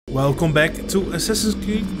Welcome back to Assassin's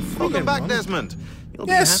Creed 3. Welcome back, Desmond. You'll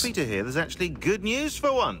be happy to hear there's actually good news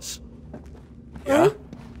for once. Yeah?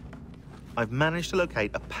 I've managed to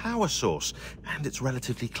locate a power source, and it's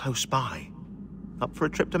relatively close by. Up for a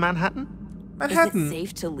trip to Manhattan? Is it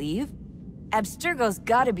safe to leave? Abstergo's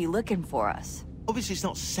gotta be looking for us. Obviously it's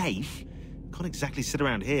not safe. Can't exactly sit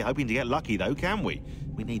around here hoping to get lucky though, can we?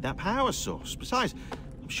 We need that power source. Besides,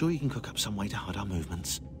 I'm sure you can cook up some way to hide our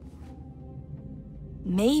movements.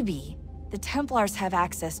 Maybe. The Templars have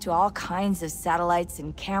access to all kinds of satellites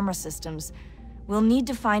and camera systems. We'll need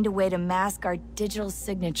to find a way to mask our digital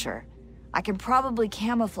signature. I can probably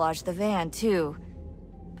camouflage the van too,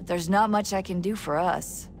 but there's not much I can do for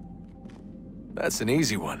us. That's an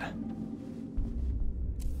easy one.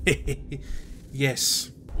 Yes.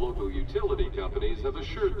 Local utility companies have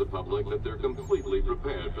assured the public that they're completely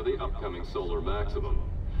prepared for the upcoming solar maximum.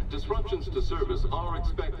 Disruptions to service are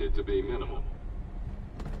expected to be minimal.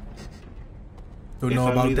 Don't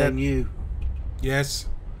know about that. Knew. Yes.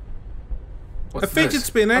 What's a fidget this?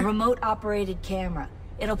 spinner. A remote-operated camera.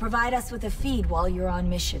 It'll provide us with a feed while you're on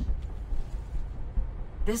mission.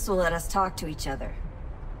 This will let us talk to each other.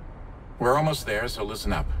 We're almost there, so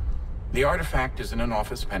listen up. The artifact is in an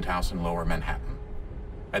office penthouse in Lower Manhattan.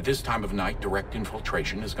 At this time of night, direct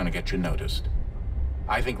infiltration is going to get you noticed.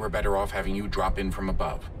 I think we're better off having you drop in from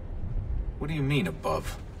above. What do you mean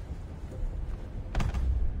above?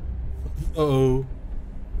 Uh-oh.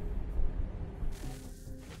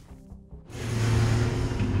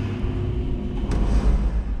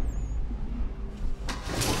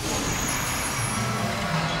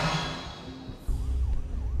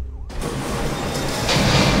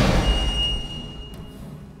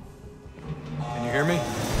 Can you hear me?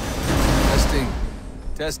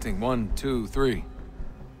 Testing. 1, 2, 3.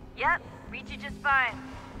 Yep, reach you just fine.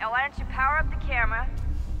 Now why don't you power up the camera?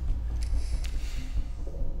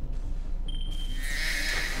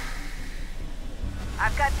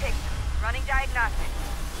 I've got pictures. Running diagnostics.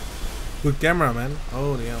 Good camera, man.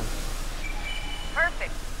 Oh, yeah.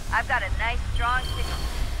 Perfect. I've got a nice, strong signal.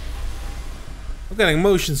 I'm getting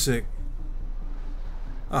motion sick.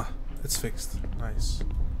 Ah, it's fixed. Nice.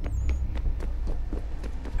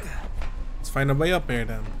 Let's find a way up here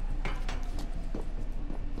then.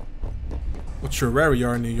 Not sure where we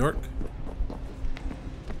are in New York.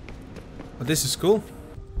 But this is cool.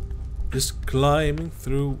 Just climbing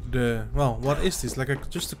through the... Well, what is this? Like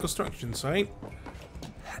just a construction site?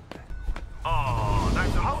 Oh,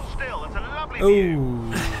 that's hold still. It's a lovely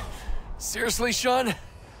view. Oh. Seriously, Sean?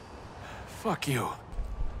 Fuck you.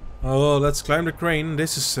 Oh, let's climb the crane.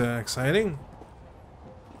 This is exciting.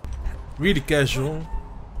 Really casual.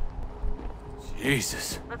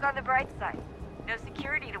 Jesus. Look on the bright side. No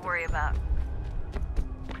security to worry about.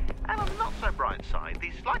 And on the not so bright side,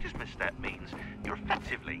 the slightest misstep means you're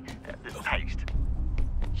effectively paced.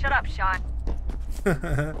 Shut up, Sean.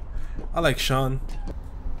 I like Sean.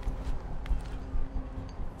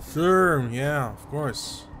 Sure, yeah, of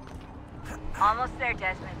course. Almost there,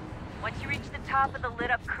 Desmond. Once you reach the top of the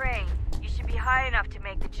lit-up crane, you should be high enough to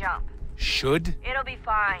make the jump. Should? It'll be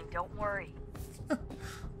fine, don't worry.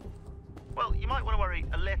 Well, you might want to worry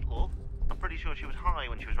a little. I'm pretty sure she was high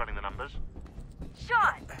when she was running the numbers.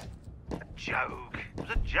 Sean! A joke. It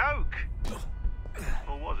was a joke.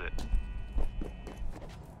 Or was it?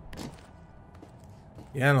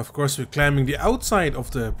 Yeah, and of course we're climbing the outside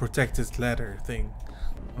of the protected ladder thing.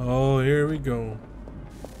 Oh, here we go.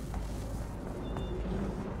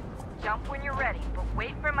 Jump when you're ready, but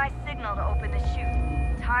wait for my signal to open the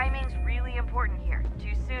chute. Timing's really important here.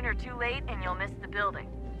 Too soon or too late and you'll miss the building.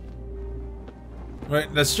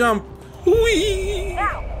 Right, let's jump. Whee!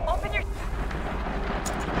 Now, open your...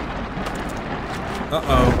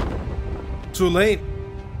 Uh-oh. Too late.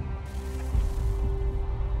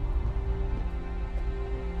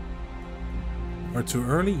 Or too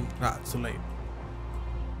early? Ah, too late.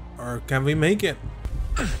 Or can we make it?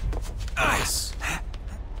 Nice.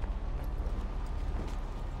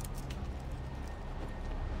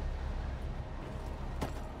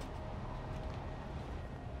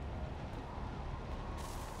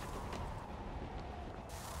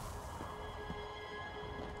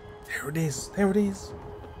 There it is. There it is.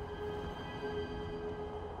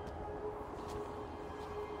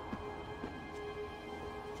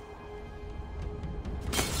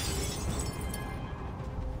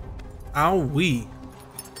 Owie.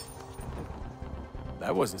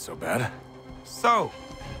 That wasn't so bad. So,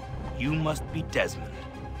 you must be Desmond.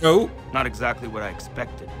 Oh. Not exactly what I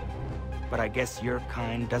expected, but I guess your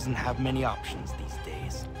kind doesn't have many options these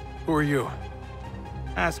days. Who are you?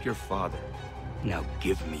 Ask your father. Now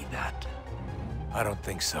give me that. I don't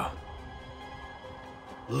think so.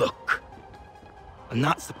 Look, I'm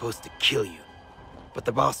not supposed to kill you, but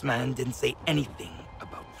the boss man didn't say anything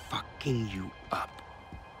about fucking you up.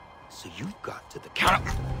 So you've got to the count.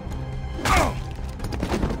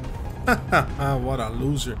 What a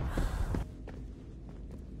loser.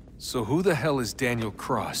 So who the hell is Daniel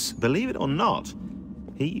Cross? Believe it or not,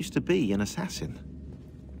 he used to be an assassin.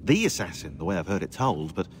 The assassin, the way I've heard it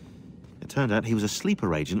told, but it turned out he was a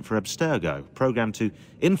sleeper agent for Abstergo, programmed to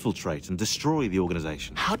infiltrate and destroy the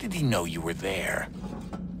organization. How did he know you were there?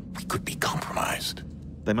 We could be compromised.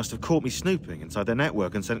 They must have caught me snooping inside their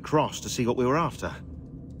network and sent Cross to see what we were after.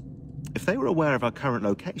 If they were aware of our current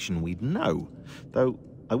location, we'd know. Though,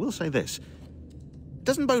 I will say this. It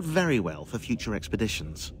doesn't bode very well for future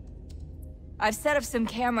expeditions. I've set up some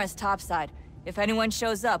cameras topside. If anyone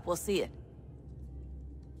shows up, we'll see it.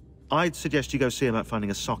 I'd suggest you go see about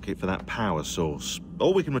finding a socket for that power source.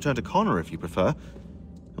 Or we can return to Connor if you prefer.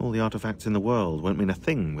 All the artifacts in the world won't mean a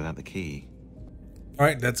thing without the key.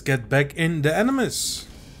 Alright, let's get back in the Animus.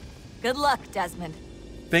 Good luck, Desmond.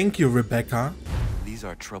 Thank you, Rebecca. These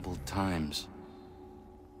are troubled times.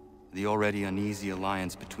 The already uneasy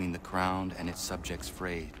alliance between the Crown and its subjects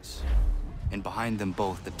frays. And behind them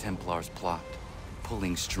both the Templars plot,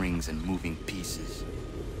 pulling strings and moving pieces.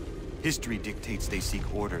 History dictates they seek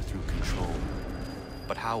order through control.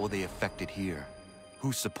 But how will they affect it here?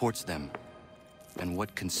 Who supports them? And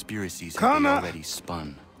what conspiracies have they already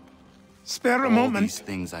spun? Spare a All moment. these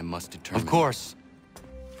things I must determine. Of course.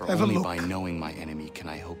 For Have a only look. by knowing my enemy can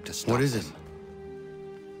I hope to stop What is them.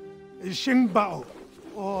 A Xingbao,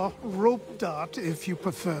 or rope dart if you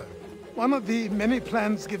prefer. One of the many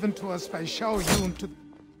plans given to us by Xiao Yun to...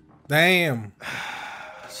 Damn.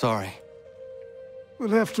 Sorry. We'll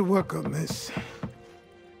have to work on this.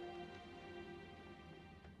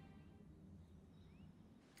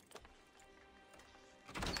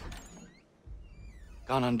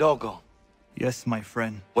 Ganondogo, Yes, my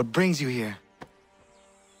friend. what brings you here?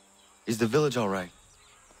 Is the village all right?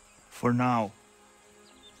 For now,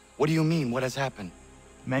 What do you mean? What has happened?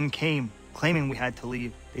 men came, claiming we had to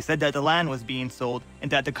leave. They said that the land was being sold,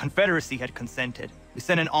 and that the Confederacy had consented. We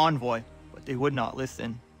sent an envoy, but they would not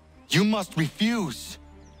listen. You must refuse!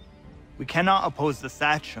 We cannot oppose the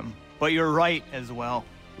Sachem, but you're right as well.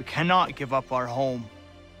 We cannot give up our home.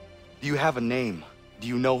 Do you have a name? Do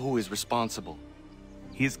you know who is responsible?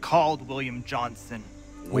 He is called William Johnson.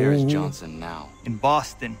 Where is Johnson now? In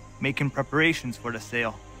Boston, making preparations for the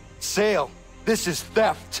sale. Sale! This is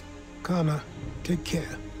theft! Connor, take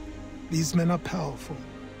care. These men are powerful.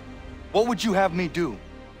 What would you have me do?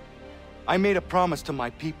 I made a promise to my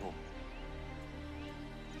people.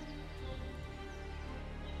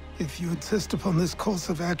 If you insist upon this course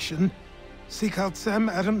of action, seek out Sam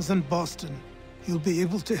Adams in Boston. He'll be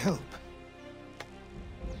able to help.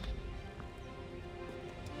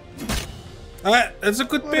 Alright, that's a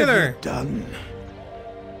good What have bidder. you done?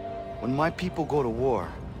 When my people go to war,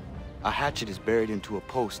 a hatchet is buried into a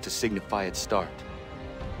post to signify its start.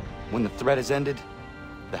 When the threat is ended,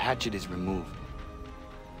 the hatchet is removed.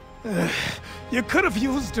 You could have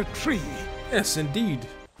used a tree. Yes, indeed.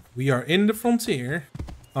 We are in the frontier.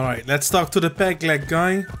 Alright, let's talk to the peg leg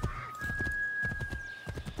guy.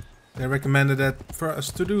 They recommended that for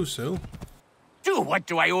us to do so. To what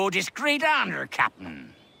do I owe this great honor,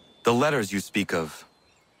 Captain? The letters you speak of,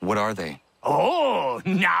 what are they? Oh,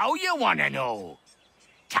 now you want to know.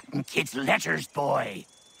 Captain Kidd's letters, boy.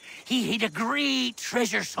 He hid a great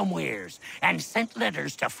treasure somewheres and sent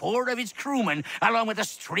letters to 4 of his crewmen along with a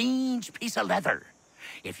strange piece of leather.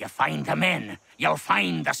 If you find the men, you'll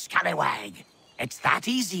find the scallywag. It's that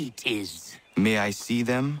easy, 'tis. May I see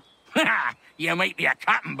them? Ha! You might be a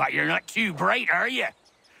captain, but you're not too bright, are you?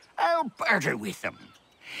 I'll barter with them.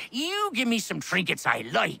 You give me some trinkets I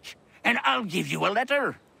like, and I'll give you a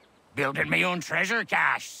letter. Building my own treasure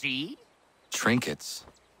cache, see? Trinkets?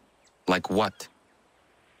 Like what?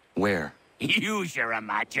 Where? Use your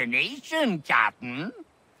imagination, Captain.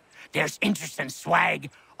 There's interesting swag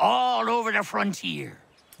all over the frontier.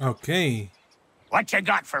 Okay. What you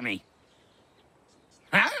got for me?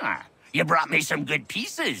 Ah, you brought me some good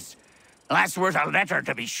pieces. That's worth a letter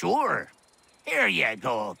to be sure. Here you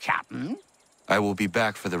go, Captain. I will be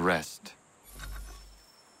back for the rest.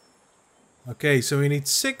 Okay, so we need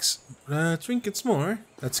 6 trinkets more.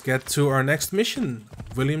 Let's get to our next mission.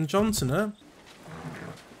 William Johnson, huh?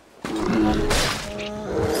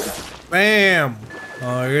 Bam!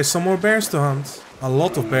 Oh, here's some more bears to hunt. A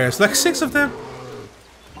lot of bears, like 6 of them.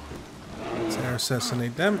 Let's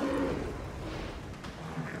assassinate them.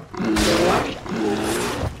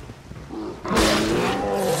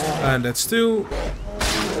 And that's 2.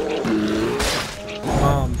 Come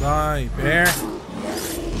on, die, bear.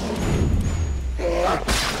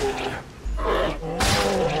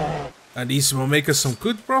 And these will make us some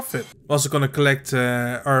good profit. We're also gonna collect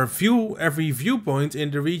every viewpoint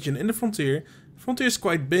in the region in the frontier. Frontier is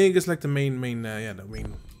quite big. It's like the main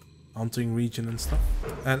hunting region and stuff.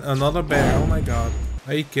 And another bear. Oh my god.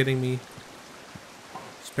 Are you kidding me?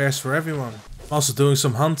 Bears for everyone. I'm also doing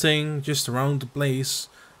some hunting just around the place.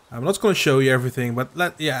 I'm not going to show you everything, but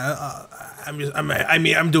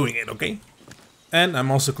I'm doing it, okay? And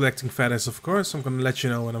I'm also collecting feathers, of course. I'm going to let you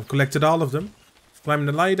know when I've collected all of them. Climb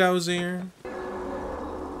the lighthouse here.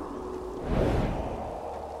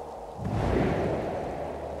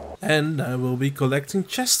 And I will be collecting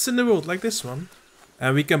chests in the world like this one.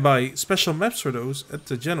 And we can buy special maps for those at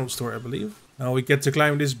the general store, I believe. Now we get to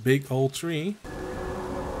climb this big old tree.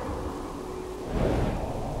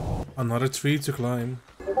 Another tree to climb.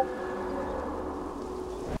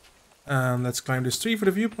 And let's climb this tree for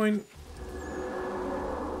the viewpoint.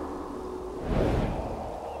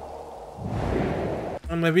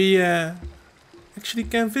 And maybe actually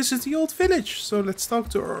can visit the old village. So let's talk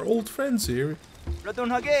to our old friends here.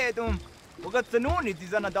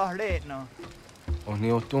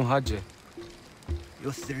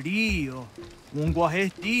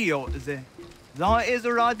 Za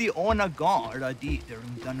Ezeradi ona gara di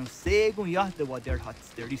derundano segun yahte wa der hat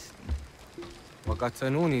steristum.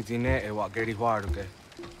 Wakatanuni dine e wa geri waruge.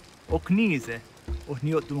 Oknize,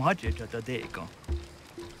 ohniot dum haje jata deka.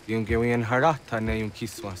 Yungewian harata ne yun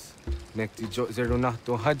kiswas. Nekti jo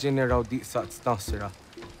zerunahto haje ne raudi sat stasera.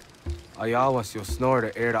 Ayawas yo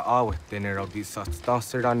snore era awet ne raudi sat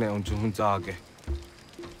stasera ne on juhunzage.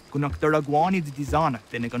 Kunaktara gwani di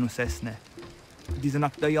dizanak ne ganu sesne.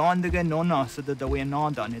 Dizanak dayandige nona so da we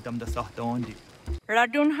nanda ne dam da sahtondi.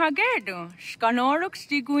 Radun hagedu, skanoruk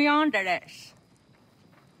stiguyanderes.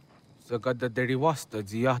 Zagada derivasta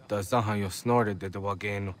ziata zaha yo snore de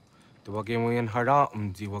wageno. The wagemoyan hara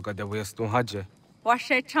di wagada westun haje.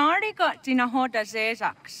 Washetari got dinahoda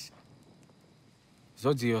zezaks.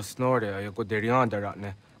 Zozio snore ayago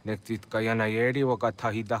deriandaratne, nektit kayana yeri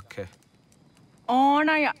wagatahidake.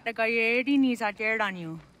 Ona ya the gayeri niza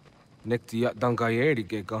deranu. Nektia dangayeri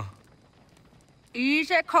gega.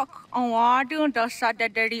 Ise cock on wadu dosa de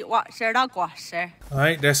deri wat seragwase.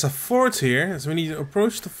 Alright, there's a fort here, so we need to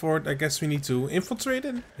approach the fort. I guess we need to infiltrate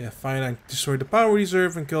it. Yeah, fine, I destroy the power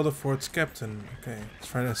reserve and kill the fort's captain. Okay, let's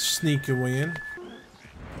try to sneak your way in.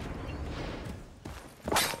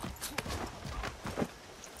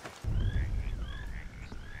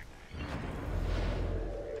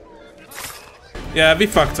 Yeah, we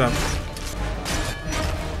fucked up.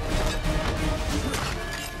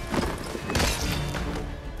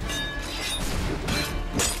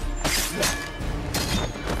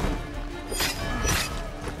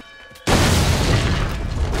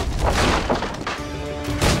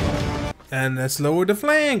 And let's lower the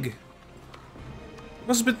flag. It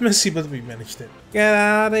was a bit messy, but we managed it. Get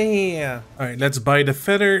out of here. Alright, let's buy the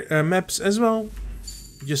feather maps as well.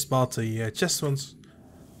 We just bought the chest ones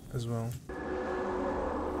as well.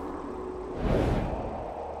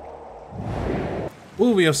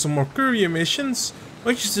 Oh, we have some more courier missions,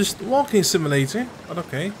 which is just walking simulator, but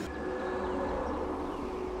okay.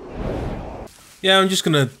 Yeah, I'm just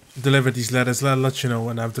gonna deliver these letters. I'll let you know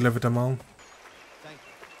when I've delivered them all.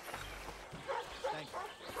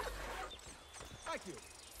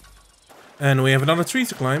 And we have another tree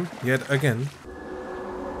to climb, yet again.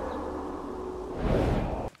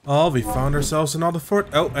 Oh, we found ourselves another fort.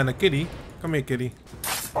 Oh, and a kitty. Come here, kitty.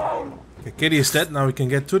 Okay, kitty is dead. Now we can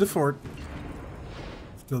get to the fort.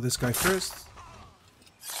 Kill this guy first.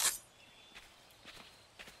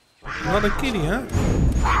 Not a kitty, huh?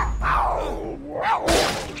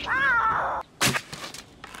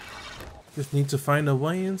 Just need to find a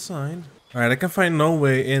way inside. Alright, I can find no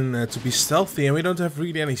way in to be stealthy, and we don't have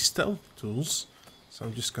really any stealth tools. So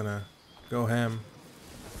I'm just gonna go ham.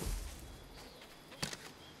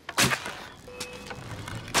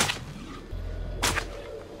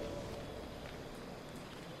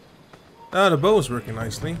 Oh, the bow is working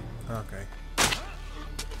nicely. Okay.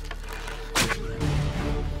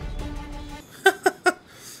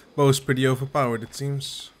 Bow's pretty overpowered, it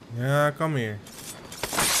seems. Yeah, come here.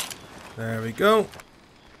 There we go.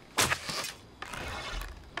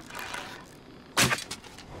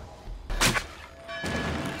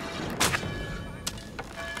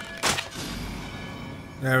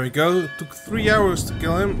 There we go. It took 3 hours to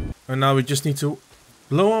kill him. And now we just need to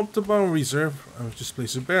blow up the bone reserve. I'll just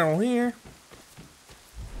place a barrel here.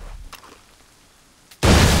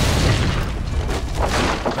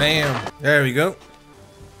 Bam. There we go.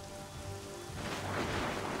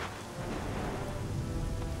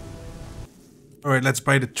 Alright, let's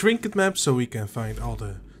buy the trinket map so we can find all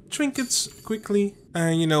the trinkets quickly.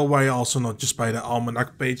 And you know why also not just buy the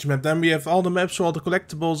almanac page map. Then we have all the maps for all the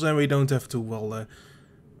collectibles and we don't have to, well,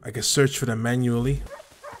 I guess search for them manually.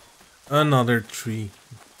 Another tree.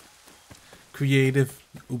 Creative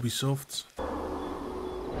Ubisoft.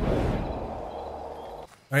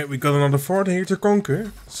 Alright, we got another fort here to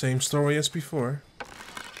conquer. Same story as before.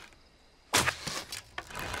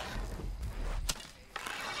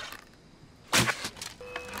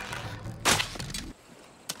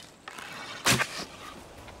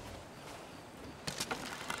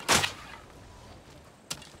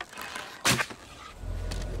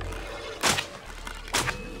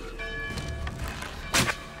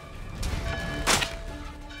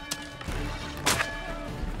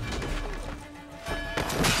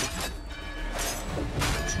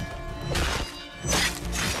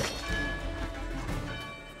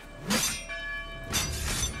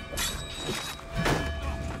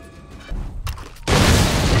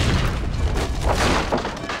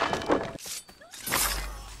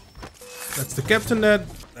 That's the captain dead.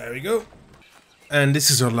 There we go. And this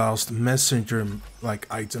is our last messenger like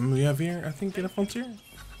item we have here, I think, in the frontier.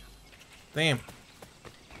 Damn.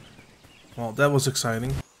 Well, that was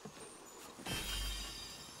exciting.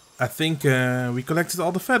 I think we collected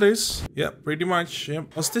all the feathers. Yep, pretty much.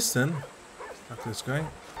 Yep. What's this then? Fuck this guy.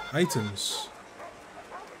 Items.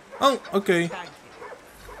 Oh, okay.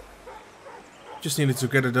 Just needed to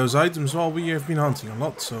gather those items while we have been hunting a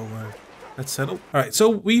lot, so that's settled. Alright, so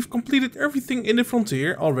we've completed everything in the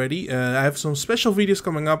frontier already. I have some special videos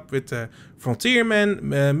coming up with frontiermen,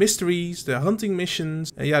 mysteries, the hunting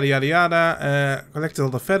missions, yada yada yada. Collected all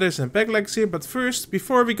the feathers and peglegs here, but first,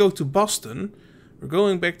 before we go to Boston, we're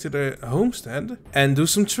going back to the homestead and do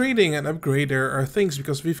some trading and upgrade our things,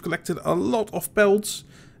 because we've collected a lot of pelts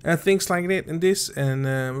and things like that in this, and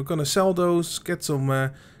we're gonna sell those, get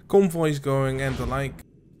some convoys going and the like.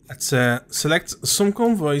 Let's select some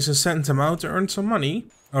convoys and send them out to earn some money.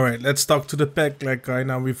 Alright, let's talk to the pegleg guy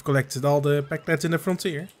now we've collected all the peglegs in the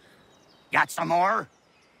frontier. Got some more?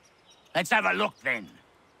 Let's have a look then.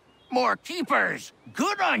 More keepers.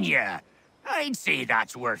 Good on ya. I'd say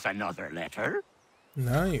that's worth another letter.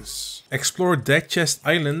 Nice. Explore Dead Chest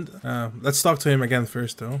Island. Let's talk to him again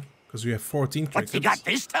first though, because we have 14 trinkets. What's he got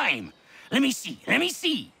this time? Let me see, let me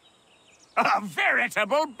see. A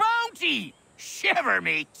veritable bounty! Shiver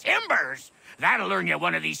me timbers! That'll earn you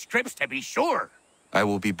one of these scripts to be sure. I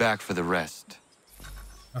will be back for the rest.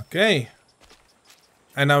 Okay.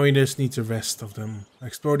 And now we just need the rest of them.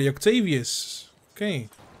 Explore the Octavius. Okay.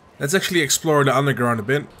 Let's actually explore the underground a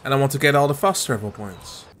bit. And I want to get all the fast travel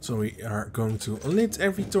points. So we are going to lit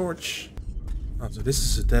every torch. Oh, so this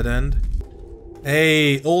is a dead end.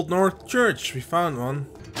 Hey, Old North Church. We found one.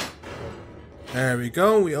 There we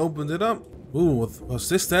go. We opened it up. Ooh, what's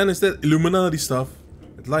this then? Is that Illuminati stuff?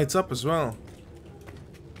 It lights up as well.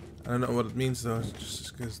 I don't know what it means though. It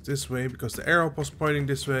just goes this way because the arrow was pointing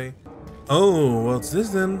this way. Oh, what's this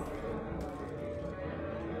then?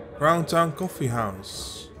 Crown Town Coffee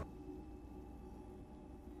House.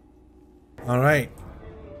 Alright.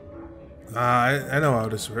 I know how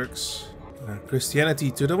this works.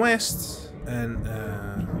 Christianity to the west and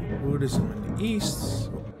Buddhism in the east.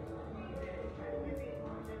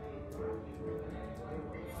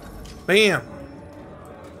 Bam!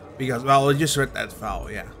 Because, well, we just read that file,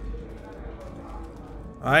 yeah.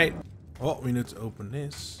 Alright. Oh, we need to open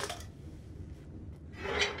this.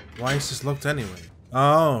 Why is this locked anyway?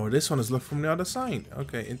 Oh, this one is locked from the other side.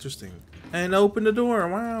 Okay, interesting. And open the door.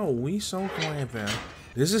 Wow, we so quiet there.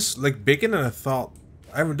 This is like bigger than I thought.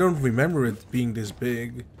 I don't remember it being this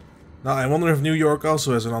big. Now, I wonder if New York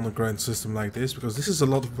also has an underground system like this, because this is a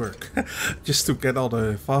lot of work. Just to get all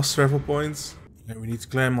the fast travel points. And we need to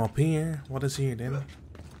climb up here. What is here then?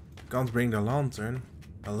 Can't bring the lantern.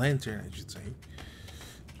 A lantern, I should say.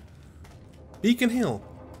 Beacon Hill.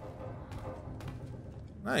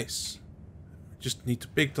 Nice. Just need to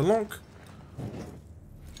pick the lock.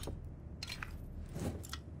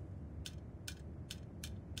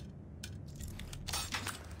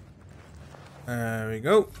 There we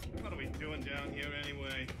go. What are we doing down here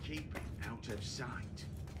anyway? Keep out of sight.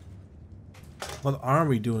 What are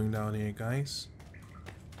we doing down here, guys?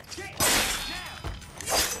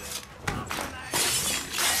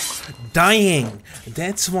 Dying!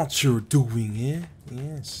 That's what you're doing, yeah?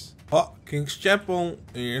 Yes. Oh, King's Chapel.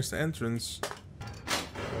 Here's the entrance.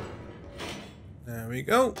 There we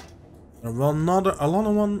go. Another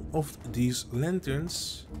one of these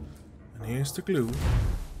lanterns. And here's the clue.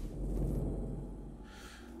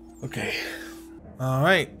 Okay.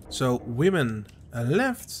 Alright. So, women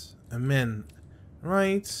left, and men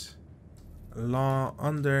right. law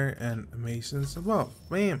under, and masons above.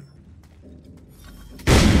 Bam!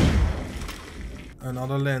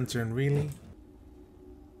 Another lantern, really?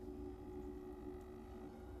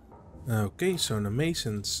 Okay, so the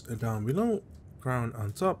masons are down below, crown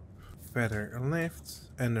on top, feather on left,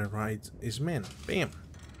 and the right is men. Bam!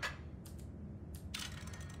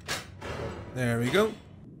 There we go.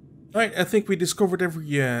 Right, I think we discovered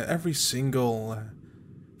every single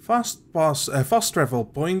fast travel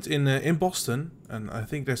point in Boston, and I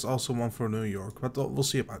think there's also one for New York, but we'll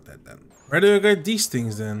see about that then. Where do I get these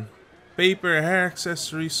things then? Paper, hair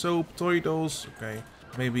accessories, soap, toy dolls. Okay,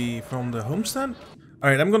 maybe from the homestand.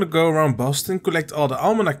 Alright, I'm gonna go around Boston, collect all the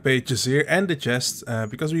almanac pages here and the chests,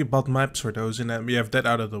 because we bought maps for those and we have that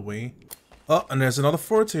out of the way. Oh, and there's another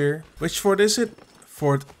fort here. Which fort is it?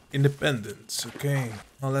 Fort Independence. Okay,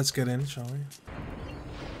 well, let's get in, shall we?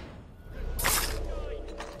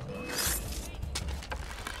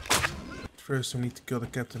 First, we need to kill the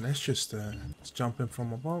captain. Let's just jump in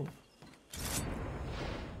from above.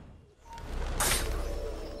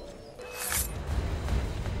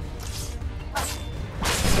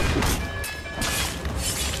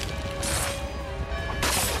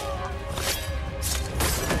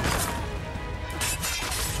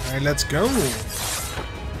 Alright, let's go.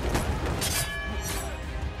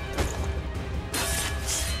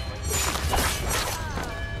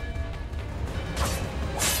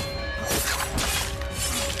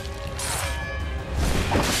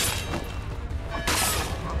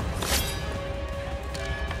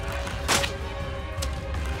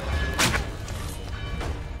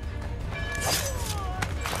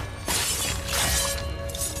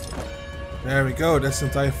 There we go, that's the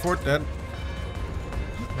entire fort then.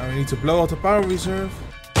 Now we need to blow out the power reserve.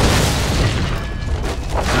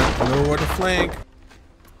 And lower the flag.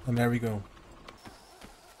 And there we go.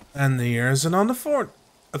 And here's another fort.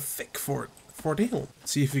 A thick fort. Fort Hill.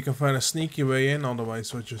 Let's see if we can find a sneaky way in,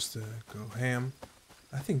 otherwise we'll just go ham.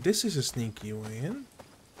 I think this is a sneaky way in.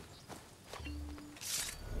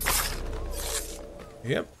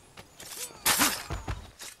 Yep.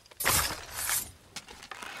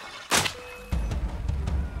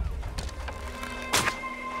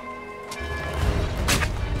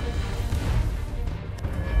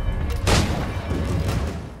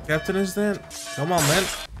 Captain is dead. Come on, man.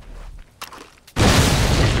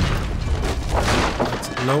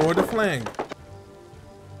 Let's lower the flag.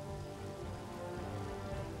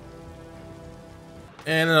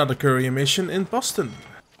 And another courier mission in Boston.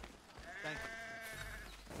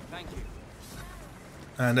 Thank you.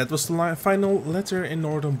 And that was the final letter in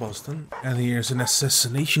northern Boston. And here's an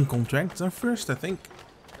assassination contract. First, I think.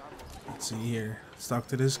 Let's see here. Let's talk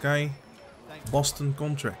to this guy. Boston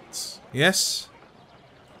contracts. Yes.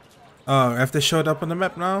 Oh, have they showed up on the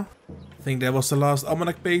map now? I think that was the last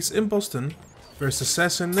almanac base in Boston. First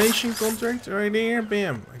assassination contract right here.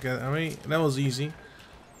 Bam. I mean, that was easy.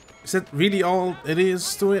 Is that really all it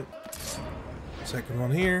is to it? Second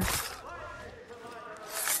one here.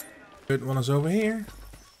 Third one is over here.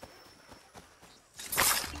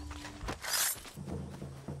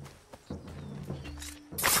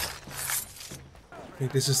 I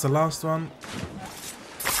think this is the last one.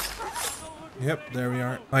 Yep, there we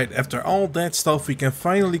are. Right, after all that stuff, we can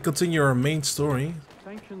finally continue our main story.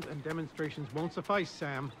 Sanctions and demonstrations won't suffice,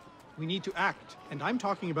 Sam. We need to act, and I'm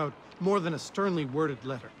talking about more than a sternly worded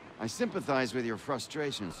letter. I sympathize with your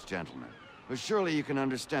frustrations, gentlemen, but surely you can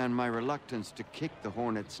understand my reluctance to kick the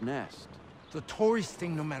hornet's nest. It's a tourist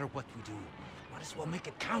thing no matter what we do. Might as well make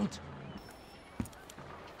it count.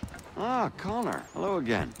 Ah, Connor. Hello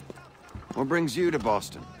again. What brings you to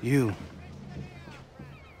Boston? You.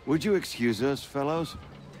 Would you excuse us, fellows?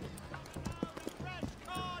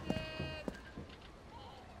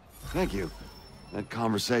 Thank you. That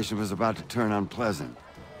conversation was about to turn unpleasant.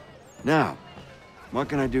 Now, what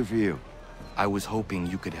can I do for you? I was hoping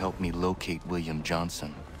you could help me locate William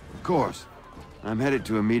Johnson. Of course. I'm headed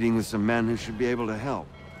to a meeting with some men who should be able to help.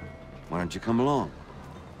 Why don't you come along?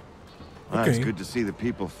 Well, it's good to see the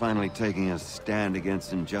people finally taking a stand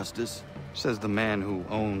against injustice. Says the man who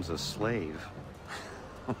owns a slave.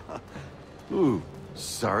 Ooh,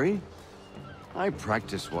 sorry? I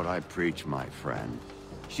practice what I preach, my friend.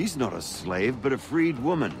 She's not a slave, but a freed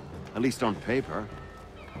woman, at least on paper.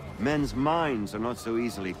 Men's minds are not so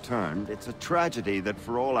easily turned. It's a tragedy that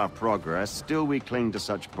for all our progress, still we cling to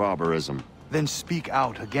such barbarism. Then speak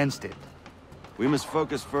out against it. We must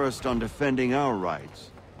focus first on defending our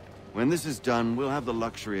rights. When this is done, we'll have the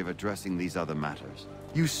luxury of addressing these other matters.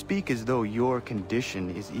 You speak as though your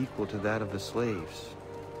condition is equal to that of the slaves.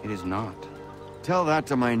 It is not. Tell that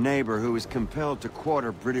to my neighbor who is compelled to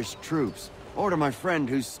quarter British troops Or to my friend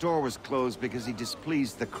whose store was closed because he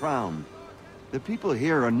displeased the crown. The people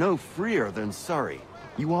here are no freer than Surrey.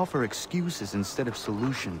 You offer excuses instead of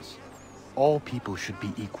solutions. All people should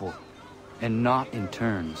be equal, and not in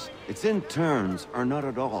turns. It's in turns, or not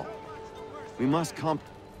at all. We must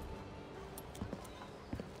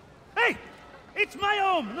Hey! It's my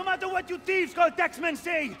home, no matter what you thieves called taxmen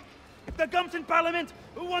say! If the gums in Parliament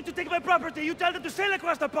who want to take my property, you tell them to sail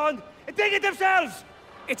across the pond and take it themselves!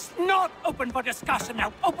 It's not open for discussion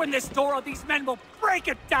now. Open this door or these men will break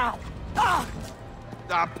it down. Ah!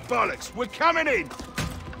 Ah, bollocks! We're coming in!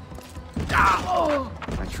 Ah! Oh.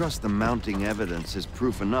 I trust the mounting evidence is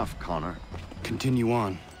proof enough, Connor. Continue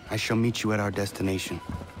on. I shall meet you at our destination.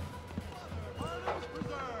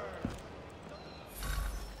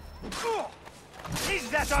 Is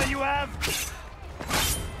that all you have?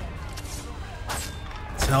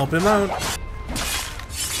 Let's help him out.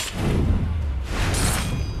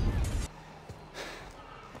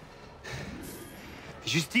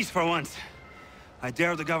 Justice for once. I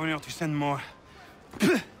dare the governor to send more.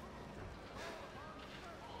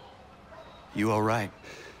 You all right?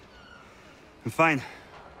 I'm fine.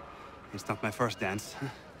 It's not my first dance.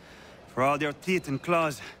 For all their teeth and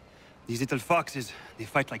claws, these little foxes, they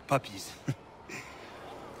fight like puppies.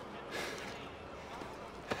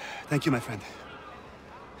 Thank you, my friend.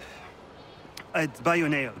 I'd buy you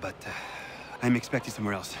an ale, but I'm expected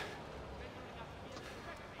somewhere else.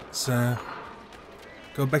 Let's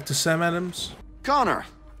go back to Sam Adams. Connor,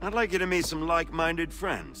 I'd like you to meet some like-minded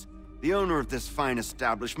friends. The owner of this fine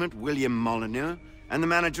establishment, William Molyneux, and the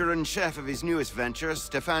manager and chef of his newest venture,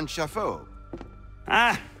 Stéphane Chaffeau.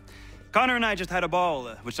 Ah, Connor and I just had a ball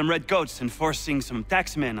with some red coats enforcing some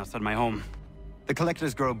taxmen outside my home. The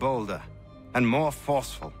collectors grow bolder and more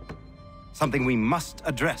forceful. Something we must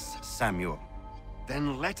address, Samuel.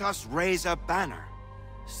 Then let us raise a banner.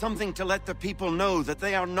 Something to let the people know that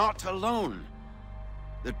they are not alone.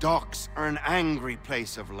 The docks are an angry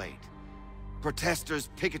place of late. Protesters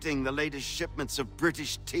picketing the latest shipments of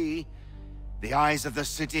British tea. The eyes of the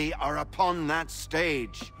city are upon that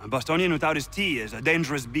stage. A Bostonian without his tea is a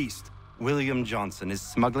dangerous beast. William Johnson is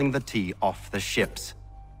smuggling the tea off the ships.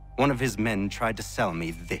 One of his men tried to sell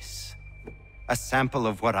me this. A sample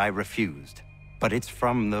of what I refused. But it's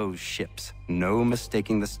from those ships. No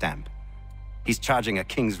mistaking the stamp. He's charging a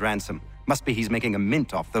king's ransom. Must be he's making a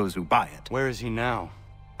mint off those who buy it. Where is he now?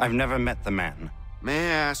 I've never met the man. May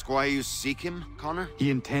I ask why you seek him, Connor?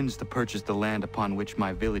 He intends to purchase the land upon which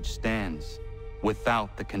my village stands,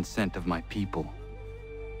 without the consent of my people.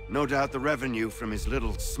 No doubt the revenue from his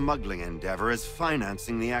little smuggling endeavor is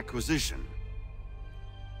financing the acquisition.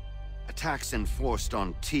 A tax enforced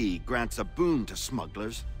on tea grants a boon to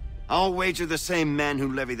smugglers. I'll wager the same men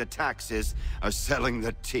who levy the taxes are selling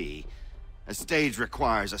the tea. A stage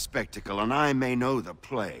requires a spectacle, and I may know the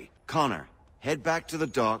play. Connor, head back to the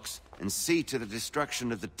docks and see to the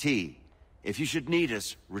destruction of the tea. If you should need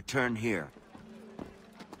us, return here.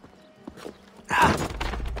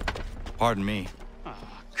 Pardon me. Oh,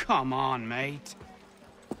 come on, mate.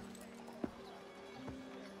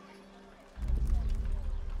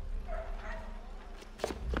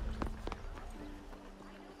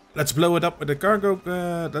 Let's blow it up with the cargo,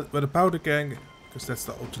 with the powder keg, because that's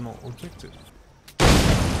the original objective.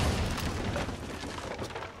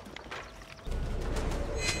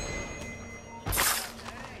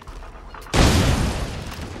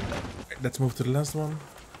 Let's move to the last one.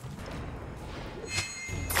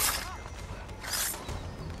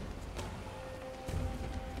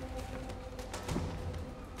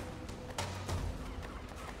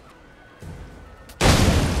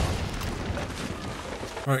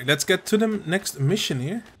 Alright, let's get to the next mission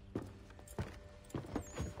here.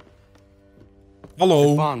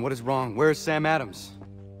 Hello. Stefan, what is wrong? Where's Sam Adams?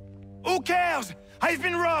 Who cares? I've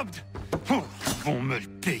been robbed! Oh, ils vont me le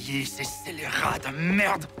payer, ces scélérats de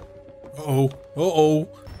merde! Uh-oh. Uh-oh.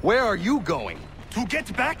 Where are you going? To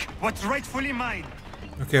get back what's rightfully mine.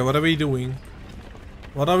 Okay, what are we doing?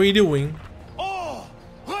 What are we doing? Oh!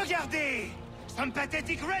 Regardez! Some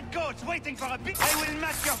pathetic redcoats waiting for a bit. I will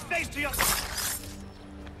match your face to your...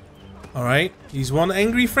 Alright, he's one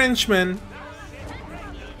angry Frenchman.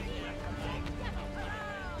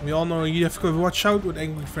 We all know you have to watch out with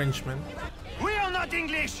angry Frenchmen. We are not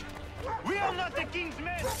English! We are not the king's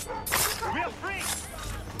men! We are free!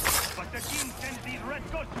 But the king sends these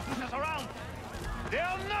redcoats to push us around! They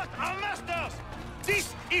are not our masters!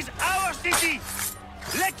 This is our city!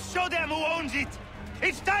 Let's show them who owns it!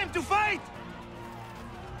 It's time to fight!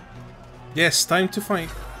 Yes, time to fight.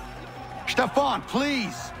 Stefan,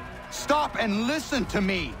 please! Stop and listen to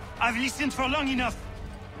me! I've listened for long enough.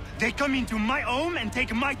 They come into my home and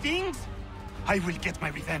take my things? I will get my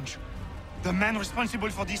revenge. The man responsible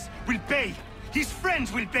for this will pay. His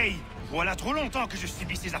friends will pay. Voilà trop longtemps que je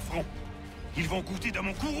subis ces affronts. Ils vont goûter de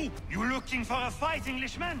mon courroux. You looking for a fight,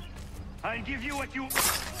 Englishman? I'll give you what you...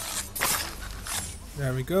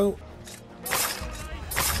 There we go.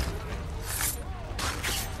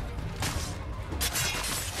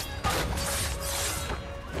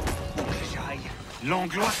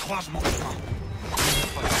 L'Anglois croise mon chemin.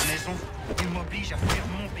 Une la maison, il m'oblige à fuir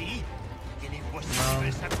mon pays. Et les voici qui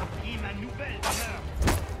veulent s'approprier ma nouvelle demeure.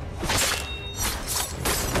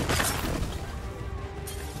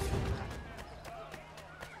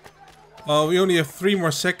 We only have 3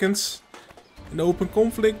 more seconds in the open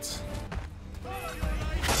conflict.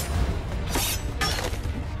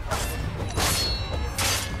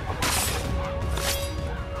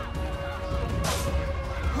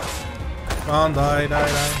 Come on, die.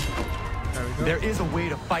 There we go. There is a way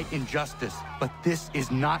to fight injustice, but this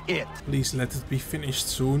is not it. Please let it be finished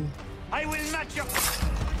soon. I will match your...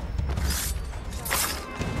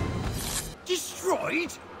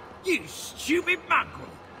 Destroyed? You stupid mongrel.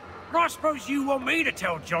 I suppose you want me to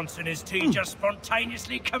tell Johnson his tea just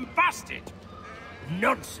spontaneously combusted?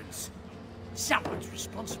 Nonsense. Someone's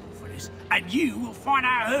responsible for this, and you will find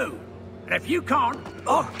out who. And if you can't,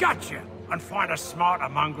 I'll gut you and find a smarter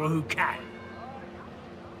mongrel who can.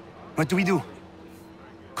 What do we do?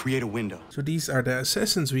 Create a window. So these are the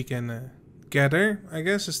assassins we can gather. I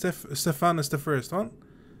guess Stefan is the first one.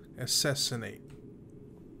 Assassinate.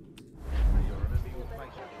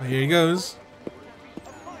 Here he goes.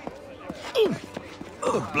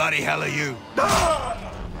 Who bloody hell are you?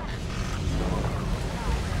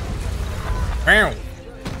 Ow.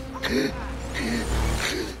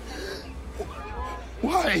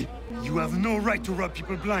 Why? You have no right to rob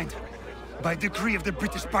people blind. By decree of the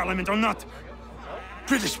British Parliament or not.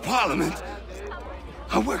 British Parliament?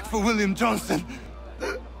 I worked for William Johnson.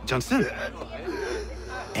 Johnson?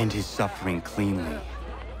 End his suffering cleanly.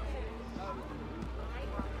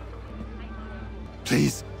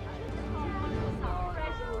 Please.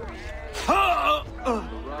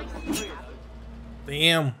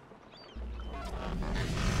 Damn.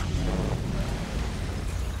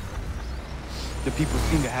 The people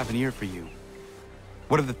seem to have an ear for you.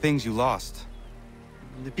 What are the things you lost?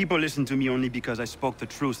 The people listen to me only because I spoke the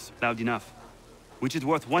truth loud enough, which is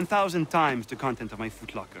worth 1,000 times the content of my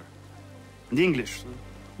footlocker. And the English,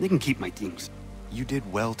 they can keep my things. You did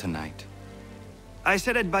well tonight. I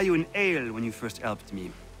said I'd buy you an ale when you first helped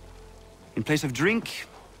me. In place of drink,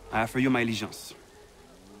 I offer you my allegiance.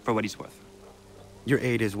 For what it's worth. Your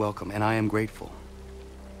aid is welcome, and I am grateful.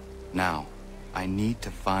 Now, I need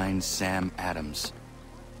to find Sam Adams.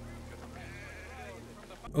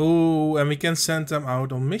 Oh, and we can send them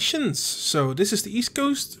out on missions. So this is the east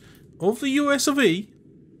coast of the US of A.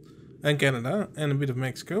 And Canada, and a bit of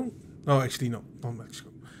Mexico. Oh, actually, no, not Mexico.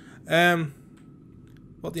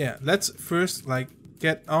 But yeah, let's first,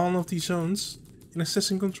 get all of these zones in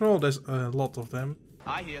assassin control. There's a lot of them.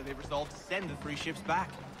 I hear they resolved to send the 3 ships back.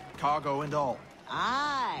 Cargo and all.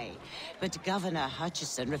 Aye, but Governor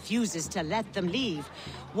Hutchison refuses to let them leave.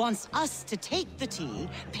 Wants us to take the tea,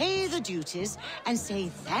 pay the duties, and say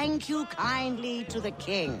thank you kindly to the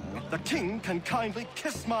king. The king can kindly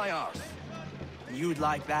kiss my arse. You'd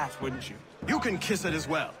like that, wouldn't you? You can kiss it as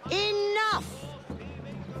well. Enough!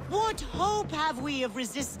 What hope have we of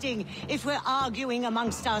resisting if we're arguing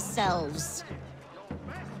amongst ourselves?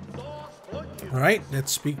 Alright,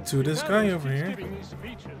 let's speak to this guy over here. Giving these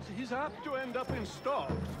speeches, he's apt to end up in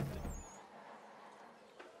stocks.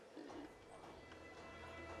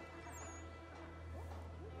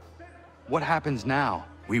 What happens now?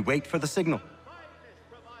 We wait for the signal.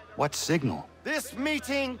 What signal? This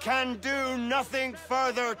meeting can do nothing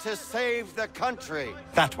further to save the country.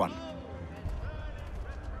 That one.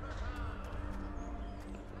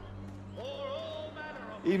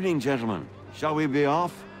 Evening, gentlemen. Shall we be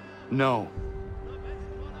off? No.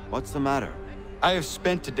 What's the matter? I have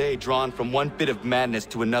spent today drawn from one bit of madness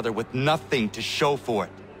to another with nothing to show for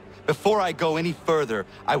it. Before I go any further,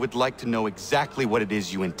 I would like to know exactly what it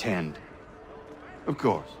is you intend. Of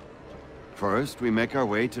course. First, we make our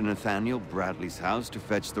way to Nathaniel Bradley's house to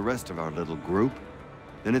fetch the rest of our little group.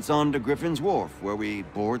 Then it's on to Griffin's Wharf, where we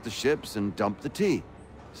board the ships and dump the tea.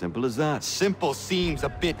 Simple as that. Simple seems a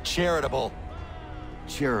bit charitable.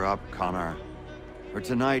 Cheer up, Connor. For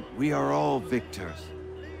tonight, we are all victors.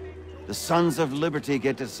 The Sons of Liberty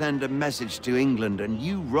get to send a message to England, and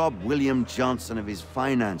you rob William Johnson of his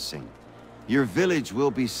financing. Your village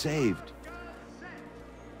will be saved.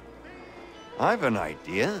 I've an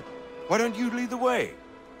idea. Why don't you lead the way?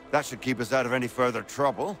 That should keep us out of any further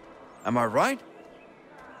trouble. Am I right?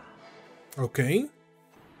 Okay.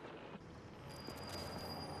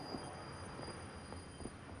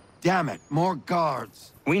 Damn it, more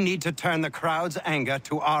guards. We need to turn the crowd's anger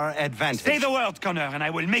to our advantage. Say the word, Connor, and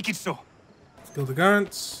I will make it so. Kill the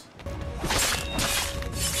guards.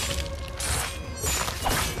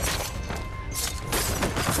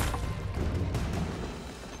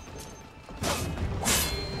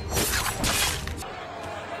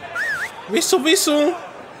 Whistle, whistle!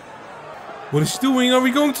 What is she doing? Are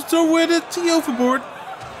we going to throw the tea overboard?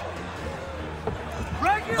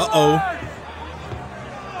 Uh-oh.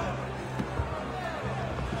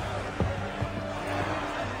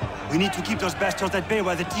 We need to keep those bastards at bay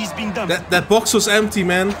while the tea's being dumped. That box was empty,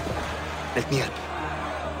 man. Let me help.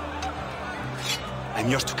 I'm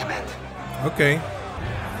yours to command. Okay.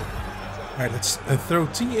 Alright, let's throw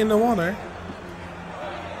tea in the water.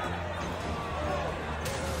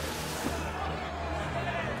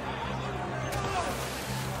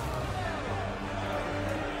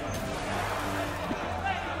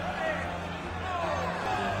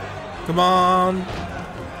 Come on.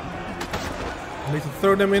 I need to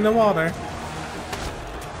throw them in the water.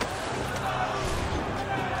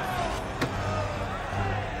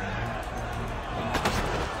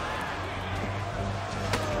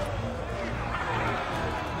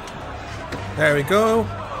 There we go.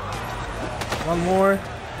 One more.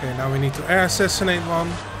 Okay, now we need to air assassinate one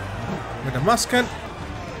with a musket.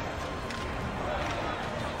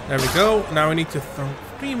 There we go. Now we need to throw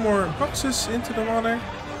 3 more boxes into the water.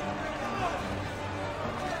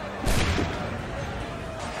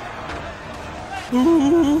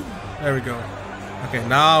 Ooh, there we go. Okay,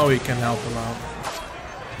 now we can help him out.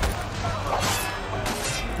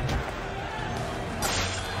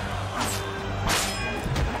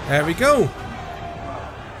 There we go.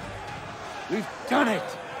 We've done it.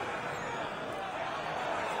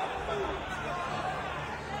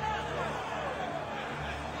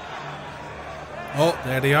 Oh,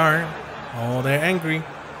 there they are. Oh, they're angry.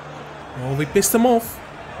 Oh, we pissed them off.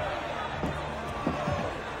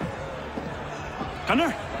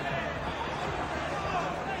 Connor,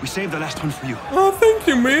 we saved the last one for you. Oh, thank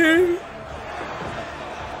you, man.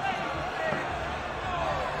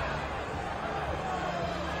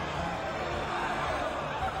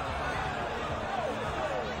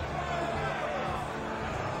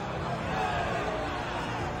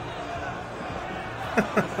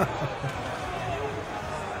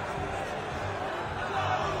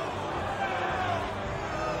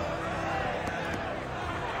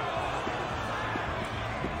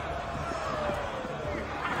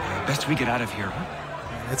 Best we get out of here, huh?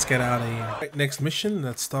 Let's get out of here. Right, next mission.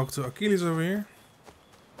 Let's talk to Achilles over here.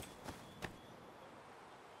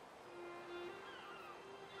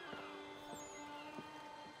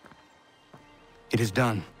 It is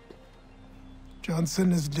done.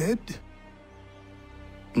 Johnson is dead?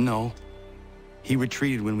 No. He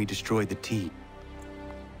retreated when we destroyed the tea.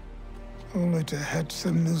 Only to hatch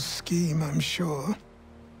some new scheme, I'm sure.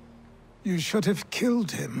 You should have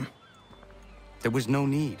killed him. There was no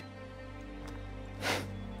need.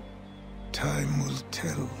 Time will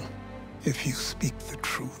tell if you speak the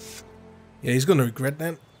truth. Yeah, he's gonna regret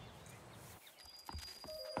that.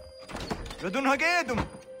 Radun Hagedum!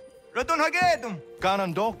 Radun Hagedum!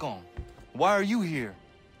 Ganondokon, why are you here?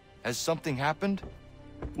 Has something happened?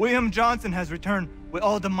 William Johnson has returned with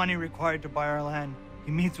all the money required to buy our land.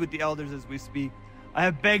 He meets with the elders as we speak. I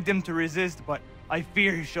have begged him to resist, but I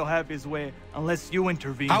fear he shall have his way unless you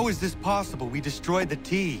intervene. How is this possible? We destroyed the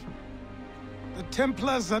tea. The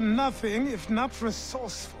Templars are nothing if not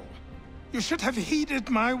resourceful. You should have heeded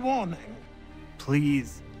my warning.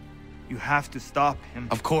 Please, you have to stop him.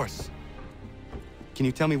 Of course. Can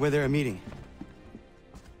you tell me where they're meeting?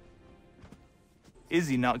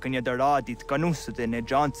 Izzy not gonna daradit ganusade ne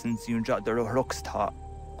Johnson's yunja daro rocksta.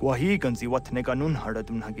 Guahiganzi what ne ganun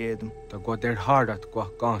haradun hagedum. Ta goder harat gua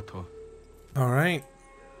ganto. Alright.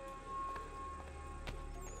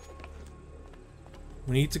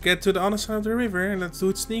 We need to get to the other side of the river. Let's do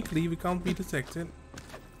it sneakily. We can't be detected.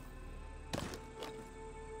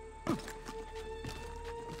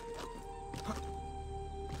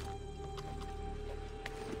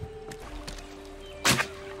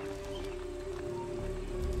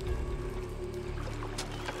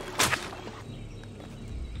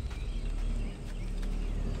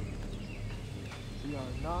 We are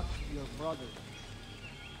not your brothers.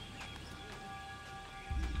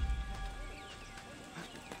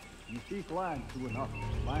 You seek land true enough,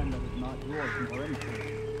 land that is not yours for anything.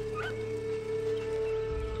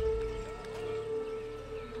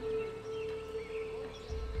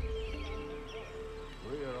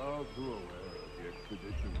 We are all too aware of the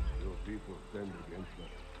expeditions your people send against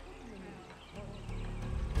us.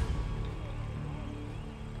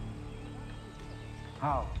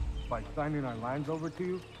 How? By signing our lands over to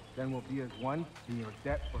you? Then we'll be as one in your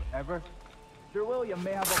debt forever? Sir William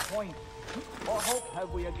may have a point. What hope have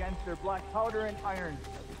we against their black powder and iron?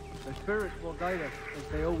 The spirits will guide us, as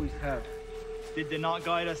they always have. Did they not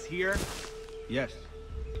guide us here? Yes,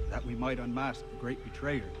 that we might unmask the great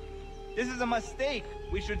betrayer. This is a mistake.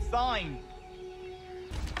 We should sign.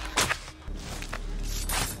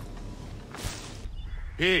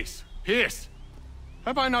 Peace, peace.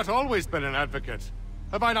 Have I not always been an advocate?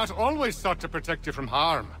 Have I not always sought to protect you from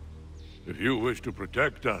harm? If you wish to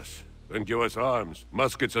protect us, then give us arms,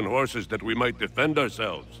 muskets and horses that we might defend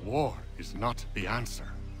ourselves. War is not the answer.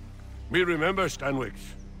 We remember, Stanwix.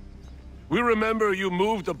 We remember you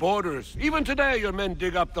moved the borders. Even today your men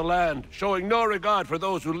dig up the land, showing no regard for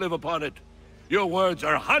those who live upon it. Your words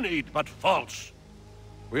are honeyed, but false.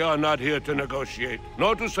 We are not here to negotiate,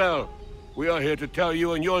 nor to sell. We are here to tell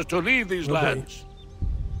you and yours to leave these lands.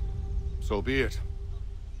 So be it.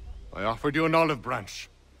 I offered you an olive branch,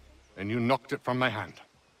 and you knocked it from my hand.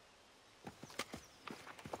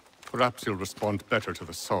 Perhaps you'll respond better to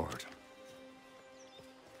the sword.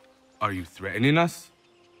 Are you threatening us?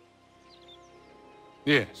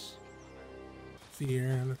 Yes.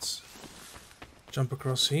 Here, let's jump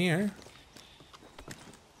across here.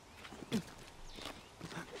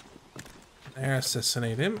 There,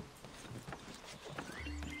 assassinate him.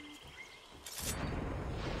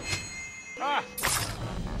 Ah!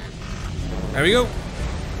 There we go.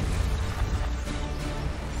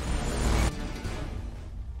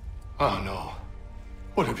 Oh no.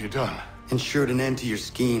 What have you done? Ensured an end to your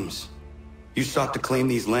schemes. You sought to claim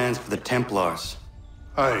these lands for the Templars.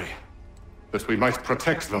 Aye, that we might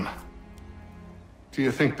protect them. Do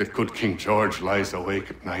you think that good King George lies awake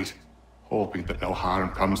at night, hoping that no harm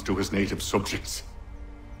comes to his native subjects?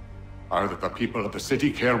 Or that the people of the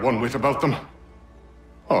city care one whit about them?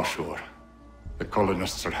 Oh, sure. The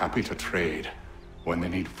colonists are happy to trade when they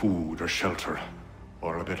need food or shelter,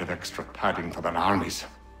 or a bit of extra padding for their armies.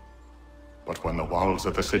 But when the walls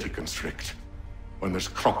of the city constrict, when there's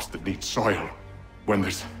crops that need soil, when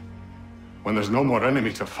there's no more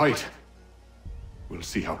enemy to fight, we'll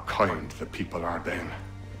see how kind the people are then.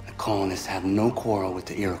 The colonists have no quarrel with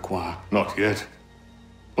the Iroquois. Not yet,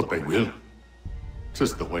 but they will.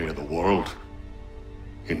 'Tis the way of the world.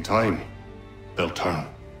 In time, they'll turn.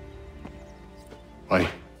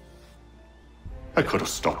 I could have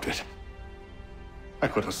stopped it. I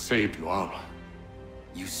could have saved you all.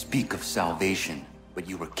 You speak of salvation, but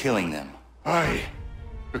you were killing them. Aye,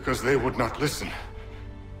 because they would not listen.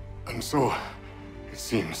 And so, it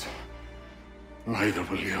seems, neither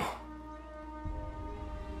will you.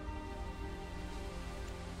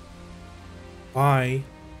 Why?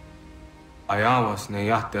 Ayawas ne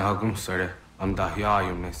yate hagum sare am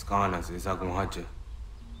dahyayu ne skanas izagum haje.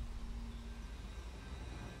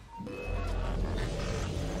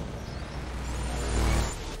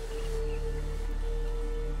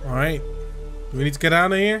 Alright. Do we need to get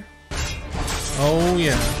out of here? Oh,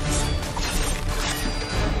 yeah.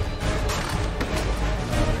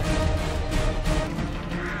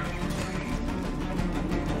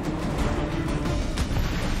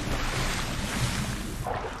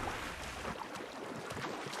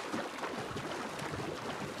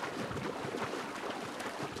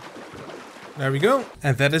 There we go.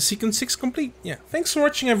 And that is sequence 6 complete. Yeah. Thanks for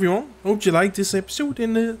watching, everyone. Hope you liked this episode,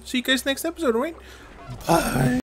 and see you guys next episode, alright? Bye.